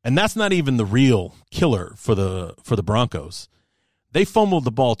 And that's not even the real killer for the Broncos. They fumbled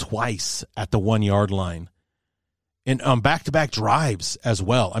the ball twice at the 1 yard line and on back-to-back drives as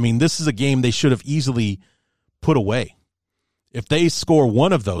well. I mean, this is a game they should have easily put away. If they score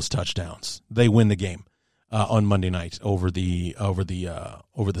one of those touchdowns, they win the game on Monday night over the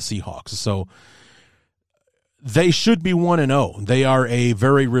Seahawks. So they should be 1-0. They are a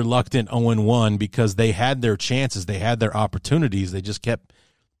very reluctant 0-1 because they had their chances, they had their opportunities. They just kept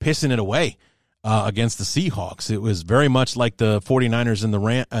pissing it away against the Seahawks. It was very much like the 49ers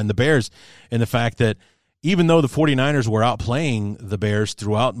and the Bears in the fact that even though the 49ers were outplaying the Bears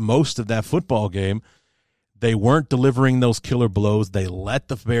throughout most of that football game, they weren't delivering those killer blows. They let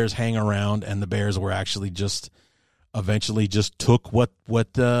the Bears hang around, and the Bears were actually just eventually just took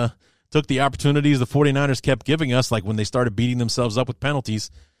took the opportunities the 49ers kept giving us, like when they started beating themselves up with penalties.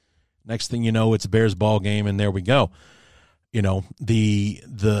 Next thing you know, it's a Bears ball game, and there we go. You know, the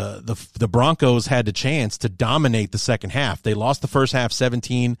Broncos had the chance to dominate the second half. They lost the first half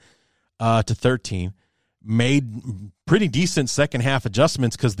 17-13, made pretty decent second half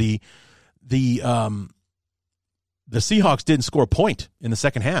adjustments because the Seahawks didn't score a point in the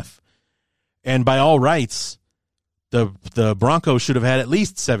second half. And by all rights, the Broncos should have had at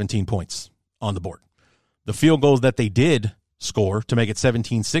least 17 points on the board. The field goals that they did score to make it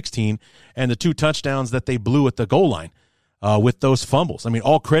 17-16 and the 2 touchdowns that they blew at the goal line with those fumbles. I mean,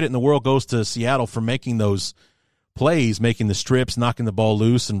 all credit in the world goes to Seattle for making those plays, making the strips, knocking the ball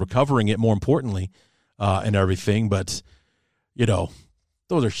loose, and recovering it, more importantly, and everything. But, you know,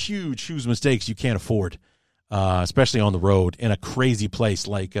 those are huge mistakes you can't afford, especially on the road in a crazy place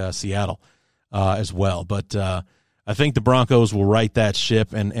like Seattle as well. But I think the Broncos will right that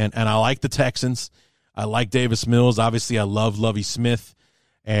ship, and I like the Texans. I like Davis Mills. Obviously, I love Lovie Smith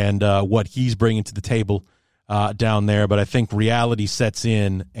and what he's bringing to the table down there. But I think reality sets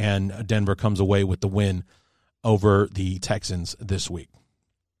in, and Denver comes away with the win over the Texans this week.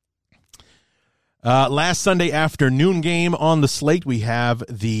 Last Sunday afternoon game on the slate, we have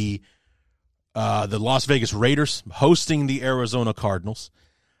the Las Vegas Raiders hosting the Arizona Cardinals.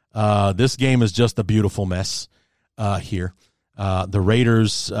 This game is just a beautiful mess here. The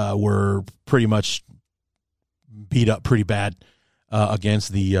Raiders were pretty much beat up pretty bad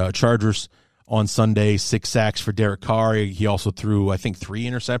against the Chargers on Sunday. 6 sacks for Derek Carr. He also threw, I think, 3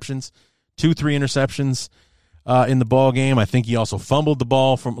 interceptions in the ball game. I think he also fumbled the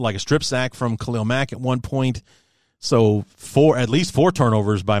ball from like a strip sack from Khalil Mack at one point. So at least 4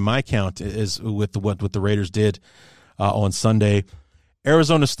 turnovers by my count is with what the Raiders did on Sunday.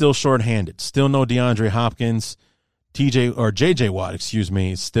 Arizona's still shorthanded. Still no DeAndre Hopkins. J.J. Watt,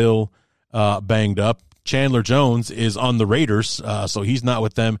 still banged up. Chandler Jones is on the Raiders, so he's not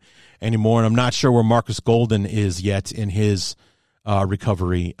with them anymore. And I'm not sure where Marcus Golden is yet in his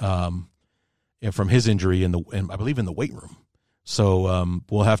recovery from his injury I believe in the weight room. So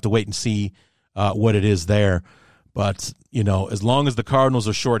we'll have to wait and see what it is there. But, you know, as long as the Cardinals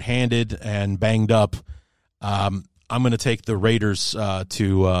are shorthanded and banged up, I'm going to take the Raiders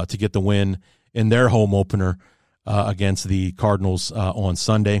to get the win in their home opener against the Cardinals on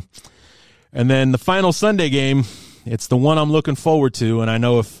Sunday. And then the final Sunday game, it's the one I'm looking forward to. And I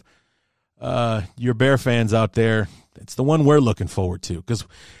know if you're Bear fans out there, it's the one we're looking forward to because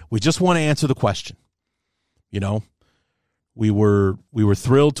we just want to answer the question. You know, we were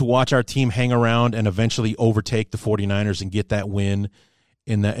thrilled to watch our team hang around and eventually overtake the 49ers and get that win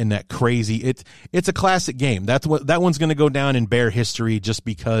in that crazy. It's a classic game. That one's going to go down in Bear history just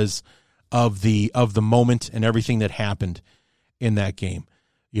because of the moment and everything that happened in that game.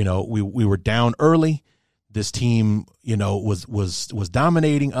 You know, we were down early. This team, you know, was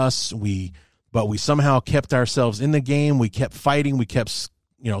dominating us. But we somehow kept ourselves in the game. We kept fighting. We kept,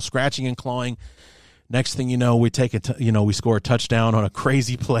 you know, scratching and clawing. Next thing you know, we score a touchdown on a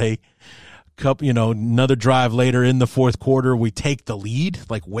crazy play. Another drive later in the fourth quarter, we take the lead.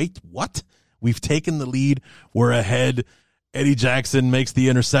 Like, wait, what? We've taken the lead. We're ahead. Eddie Jackson makes the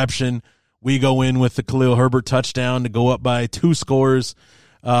interception. We go in with the Khalil Herbert touchdown to go up by 2 scores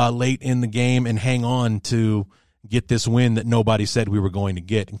late in the game and hang on to get this win that nobody said we were going to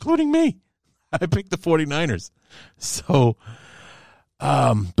get, including me. I picked the 49ers. So,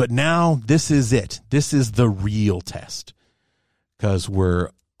 but now this is it. This is the real test because we're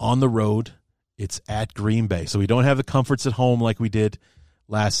on the road. It's at Green Bay. So we don't have the comforts at home like we did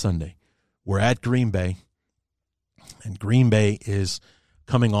last Sunday. We're at Green Bay, and Green Bay is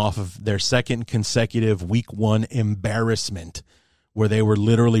coming off of their second consecutive week 1 embarrassment where they were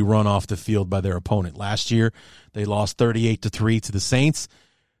literally run off the field by their opponent. Last year, they lost 38-3 to the Saints.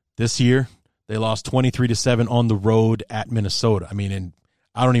 This year, they lost 23-7 on the road at Minnesota. I mean, and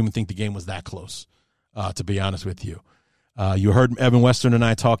I don't even think the game was that close, to be honest with you. You heard Evan Western and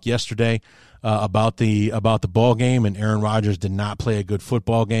I talk yesterday about the ball game, and Aaron Rodgers did not play a good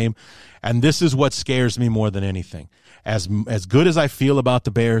football game. And this is what scares me more than anything. As good as I feel about the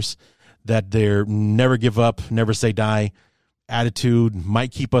Bears, that they're never give up, never say die attitude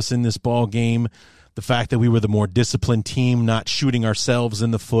might keep us in this ball game. The fact that we were the more disciplined team, not shooting ourselves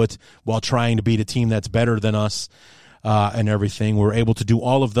in the foot while trying to beat a team that's better than us and everything. We're able to do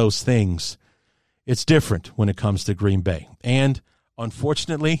all of those things. It's different when it comes to Green Bay. And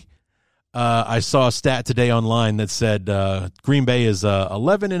unfortunately, I saw a stat today online that said Green Bay is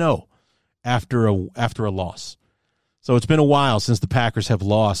 11-0 after a loss. So it's been a while since the Packers have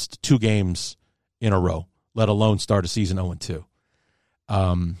lost 2 games in a row, let alone start a season 0-2.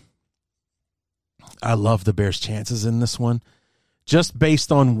 I love the Bears' chances in this one, just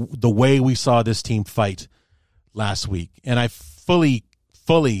based on the way we saw this team fight last week. And I fully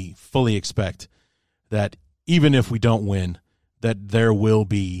expect that even if we don't win, that there will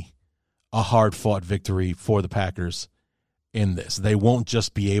be a hard-fought victory for the Packers in this. They won't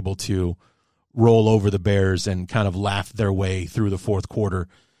just be able to roll over the Bears and kind of laugh their way through the fourth quarter,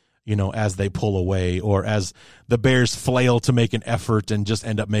 as they pull away, or as the Bears flail to make an effort and just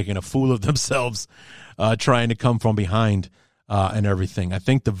end up making a fool of themselves trying to come from behind and everything. I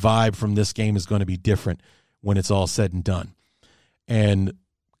think the vibe from this game is going to be different when it's all said and done. And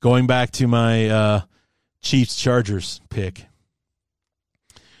going back to my Chiefs-Chargers pick,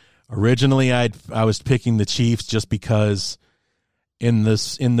 originally I was picking the Chiefs just because in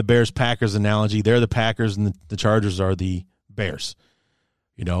the Bears-Packers analogy, they're the Packers and the Chargers are the Bears.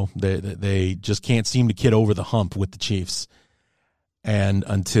 They just can't seem to get over the hump with the Chiefs. And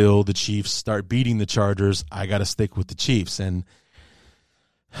until the Chiefs start beating the Chargers, I got to stick with the Chiefs. And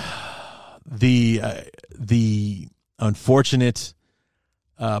the unfortunate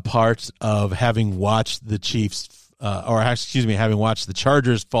part of having watched the Chiefs, having watched the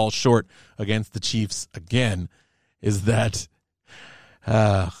Chargers fall short against the Chiefs again, is that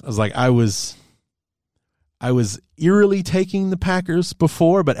I was eerily taking the Packers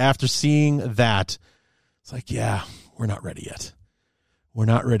before, but after seeing that, it's like, yeah, we're not ready yet. We're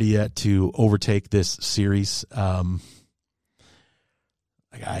not ready yet to overtake this series. I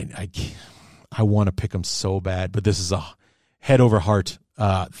want to pick them so bad, but this is a head over heart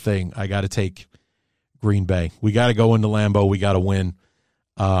thing. I got to take Green Bay. We got to go into Lambeau. We got to win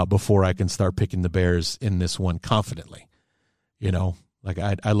before I can start picking the Bears in this one confidently.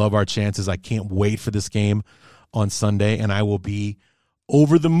 I love our chances. I can't wait for this game on Sunday, and I will be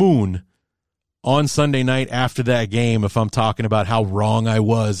over the moon on Sunday night after that game if I'm talking about how wrong I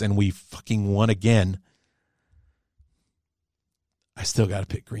was and we fucking won again. I still got to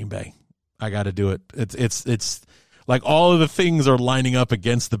pick Green Bay. I got to do it. It's like all of the things are lining up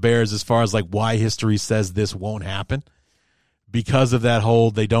against the Bears as far as like why history says this won't happen. Because of that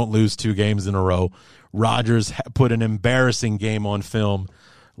hold, they don't lose 2 games in a row. Rodgers put an embarrassing game on film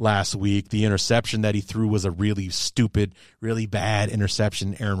last week. The interception that he threw was a really stupid, really bad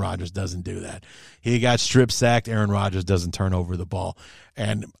interception. Aaron Rodgers doesn't do that. He got strip sacked. Aaron Rodgers doesn't turn over the ball.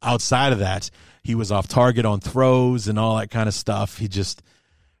 And outside of that, he was off target on throws and all that kind of stuff. He just,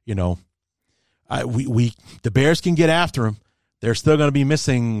 the Bears can get after him. They're still going to be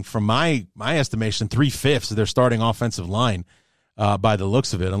missing, from my estimation, 3/5 of their starting offensive line. By the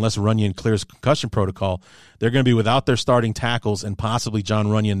looks of it, unless Runyon clears concussion protocol, they're going to be without their starting tackles and possibly John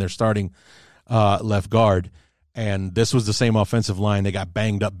Runyon, their starting left guard. And this was the same offensive line. They got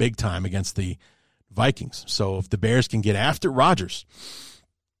banged up big time against the Vikings. So if the Bears can get after Rodgers,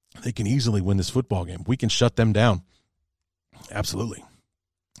 they can easily win this football game. We can shut them down. Absolutely.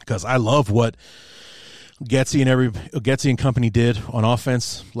 Because I love what Getsy and company did on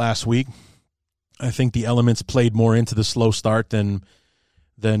offense last week. I think the elements played more into the slow start than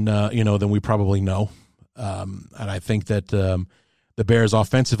we probably know. And I think that the Bears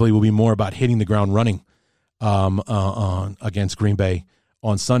offensively will be more about hitting the ground running against Green Bay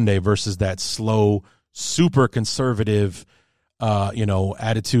on Sunday versus that slow, super conservative,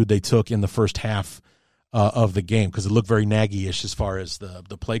 attitude they took in the first half of the game, because it looked very Nagy-ish as far as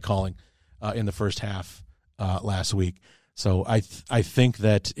the play calling in the first half last week. So I think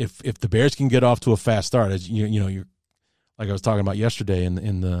that if the Bears can get off to a fast start, as you're like I was talking about yesterday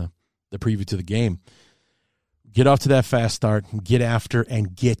in the preview to the game, get off to that fast start, get after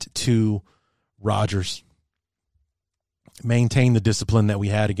and get to Rodgers. maintain the discipline that we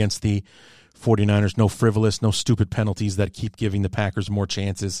had against the 49ers. No frivolous, no stupid penalties that keep giving the Packers more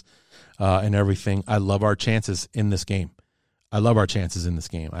chances and everything. I love our chances in this game.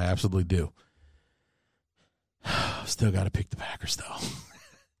 I absolutely do. Still got to pick the Packers, though.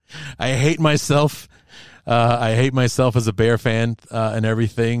 I hate myself. I hate myself as a Bear fan and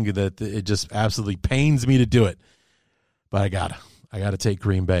everything. That it just absolutely pains me to do it. But I gotta take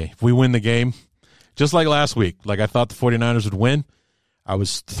Green Bay. If we win the game, just like last week, like I thought the 49ers would win, I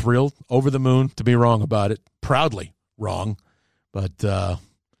was thrilled, over the moon, to be wrong about it. Proudly wrong. But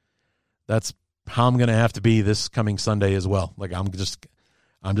that's how I'm going to have to be this coming Sunday as well. Like I'm just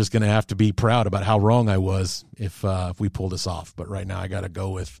going to have to be proud about how wrong I was if we pull this off. But right now I got to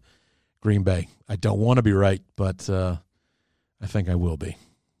go with Green Bay. I don't want to be right, but I think I will be,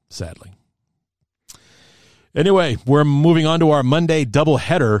 sadly. Anyway, we're moving on to our Monday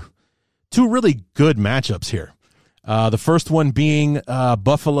doubleheader. Two really good matchups here. The first one being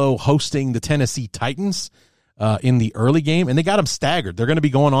Buffalo hosting the Tennessee Titans in the early game, and they got them staggered. They're going to be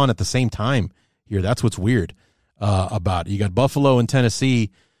going on at the same time here. That's what's weird about it. You got Buffalo and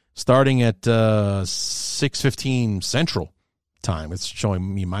Tennessee starting at 6:15 Central time. It's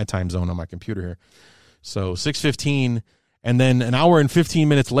showing me my time zone on my computer here. So 6:15, and then an hour and 15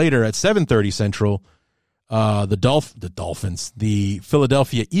 minutes later at 7:30 Central, the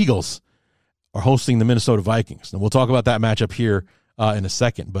Philadelphia Eagles are hosting the Minnesota Vikings. And we'll talk about that matchup here in a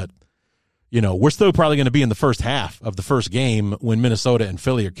second. But, you know, we're still probably going to be in the first half of the first game when Minnesota and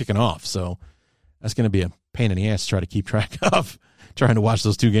Philly are kicking off. So that's going to be a pain in the ass to try to keep track of, trying to watch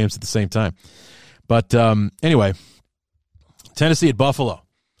those two games at the same time. But anyway, Tennessee at Buffalo.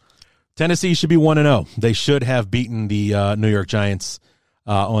 Tennessee should be 1-0. They should have beaten the New York Giants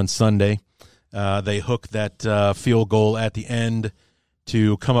on Sunday. They hooked that field goal at the end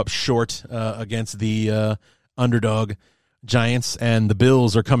to come up short against the underdog Giants, and the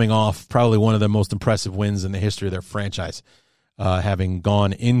Bills are coming off probably one of the most impressive wins in the history of their franchise, having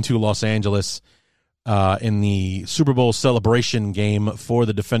gone into Los Angeles in the Super Bowl celebration game for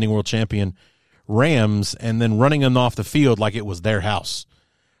the defending world champion Rams, and then running them off the field like it was their house.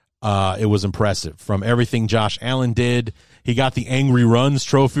 It was impressive. From everything Josh Allen did, he got the Angry Runs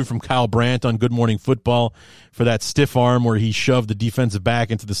trophy from Kyle Brandt on Good Morning Football for that stiff arm where he shoved the defensive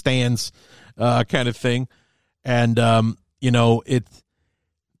back into the stands kind of thing. And, you know,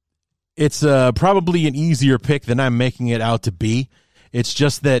 it's probably an easier pick than I'm making it out to be. It's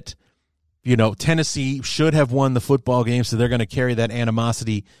just that, you know, Tennessee should have won the football game, so they're going to carry that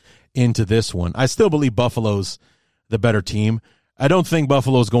animosity into this one. I still believe Buffalo's the better team. I don't think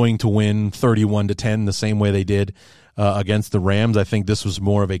Buffalo's going to win 31-10 the same way they did against the Rams. I think this was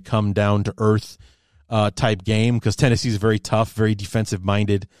more of a come-down-to-earth type game because Tennessee's a very tough, very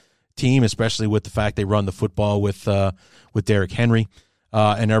defensive-minded team, especially with the fact they run the football with Derrick Henry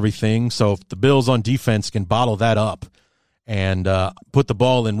and everything. So if the Bills on defense can bottle that up and put the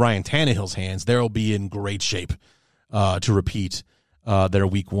ball in Ryan Tannehill's hands, they'll be in great shape to repeat their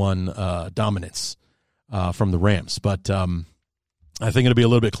Week 1 dominance from the Rams. But I think it'll be a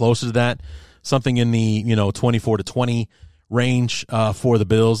little bit closer to that, something in the 24-20 range for the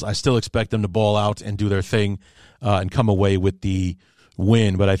Bills. I still expect them to ball out and do their thing and come away with the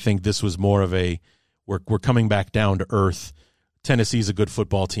win. But I think this was more of a we're coming back down to earth. Tennessee's a good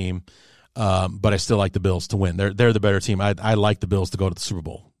football team, but I still like the Bills to win. They're the better team. I like the Bills to go to the Super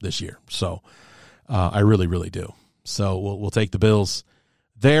Bowl this year. So I really, really do. So we'll take the Bills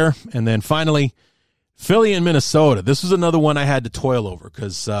there, and then finally, Philly and Minnesota. This was another one I had to toil over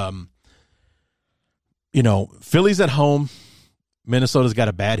because, Philly's at home. Minnesota's got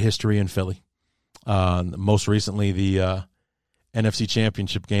a bad history in Philly. Most recently, the NFC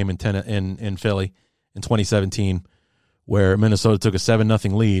Championship game in Philly in 2017, where Minnesota took a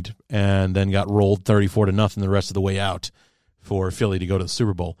 7-0 lead and then got rolled 34-0 the rest of the way out for Philly to go to the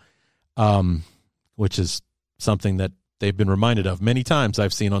Super Bowl, which is something that they've been reminded of many times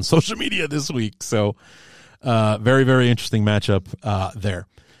I've seen on social media this week. So very, very interesting matchup there.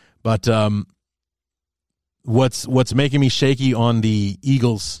 But what's making me shaky on the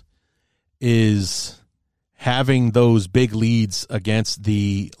Eagles is having those big leads against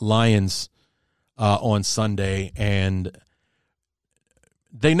the Lions on Sunday. And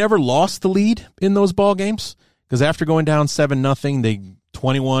they never lost the lead in those ball games because after going down 7-0, they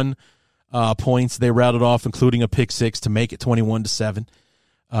 21 points they rattled off, including a pick six to make it 21-7.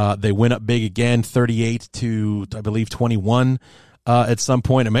 They went up big again, 38-21 at some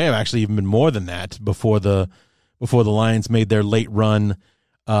point. It may have actually even been more than that before the Lions made their late run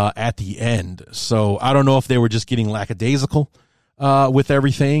at the end. So I don't know if they were just getting lackadaisical with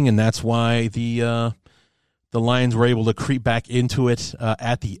everything, and that's why the the Lions were able to creep back into it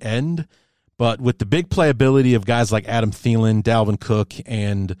at the end. But with the big playability of guys like Adam Thielen, Dalvin Cook,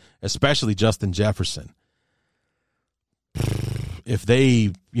 and especially Justin Jefferson, if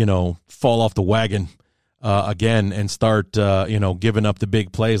they, fall off the wagon again and start, giving up the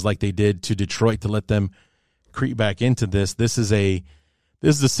big plays like they did to Detroit to let them creep back into this, this is a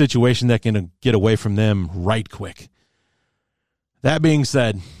situation that can get away from them right quick. That being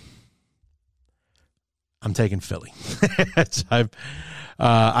said, I'm taking Philly.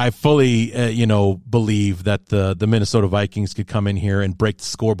 I fully, believe that the Minnesota Vikings could come in here and break the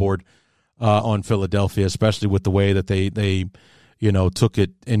scoreboard on Philadelphia, especially with the way that they took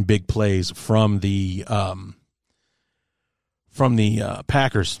it in big plays from the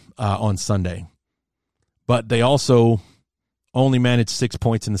Packers on Sunday. But they also only managed 6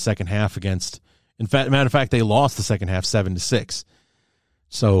 points in the second half matter of fact, they lost the second half 7-6.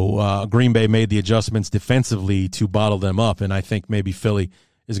 So Green Bay made the adjustments defensively to bottle them up, and I think maybe Philly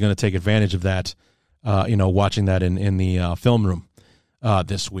is going to take advantage of that, watching that in the film room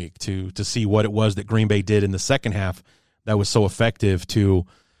this week to see what it was that Green Bay did in the second half that was so effective to,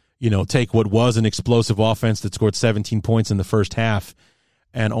 take what was an explosive offense that scored 17 points in the first half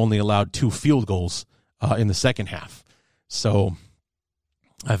and only allowed 2 field goals in the second half. So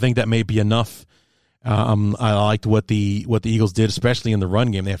I think that may be enough. I liked what the Eagles did, especially in the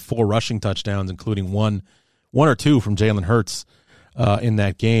run game. They had 4 rushing touchdowns, including one or two from Jalen Hurts in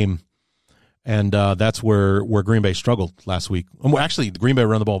that game, and that's where Green Bay struggled last week. Actually, Green Bay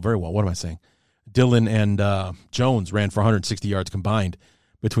ran the ball very well. What am I saying? Dillon and Jones ran for 160 yards combined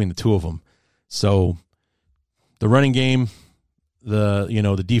between the two of them. So the running game,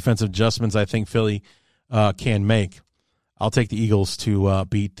 the defensive adjustments, I think Philly can make. I'll take the Eagles to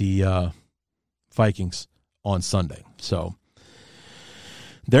beat the Vikings on Sunday. So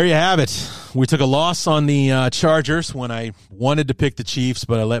there you have it. We took a loss on the Chargers when I wanted to pick the Chiefs,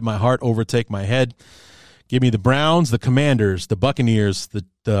 but I let my heart overtake my head. Give me the Browns, the Commanders, the Buccaneers,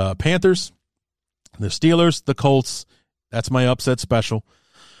 the Panthers, the Steelers, the Colts. That's my upset special.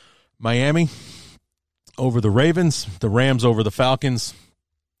 Miami over the Ravens, the Rams over the Falcons,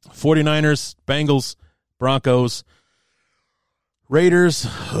 49ers, Bengals, Broncos, Raiders,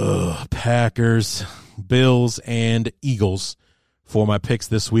 Packers, Bills, and Eagles for my picks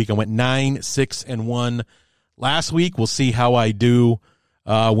this week. I went 9-6-1 last week. We'll see how I do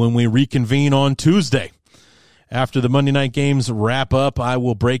when we reconvene on Tuesday. After the Monday night games wrap up, I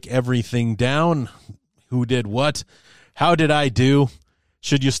will break everything down. Who did what? How did I do?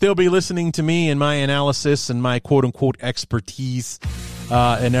 Should you still be listening to me and my analysis and my quote-unquote expertise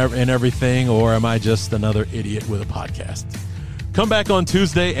and everything, or am I just another idiot with a podcast? Come back on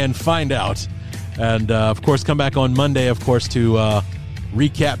Tuesday and find out. And, of course, come back on Monday, of course, to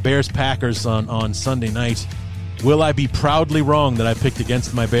recap Bears-Packers on Sunday night. Will I be proudly wrong that I picked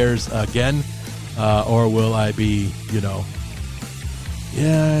against my Bears again? Or will I be,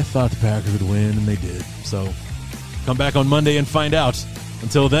 I thought the Packers would win, and they did. So come back on Monday and find out.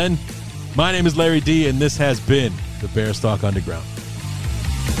 Until then, my name is Larry D, and this has been the Bears Talk Underground.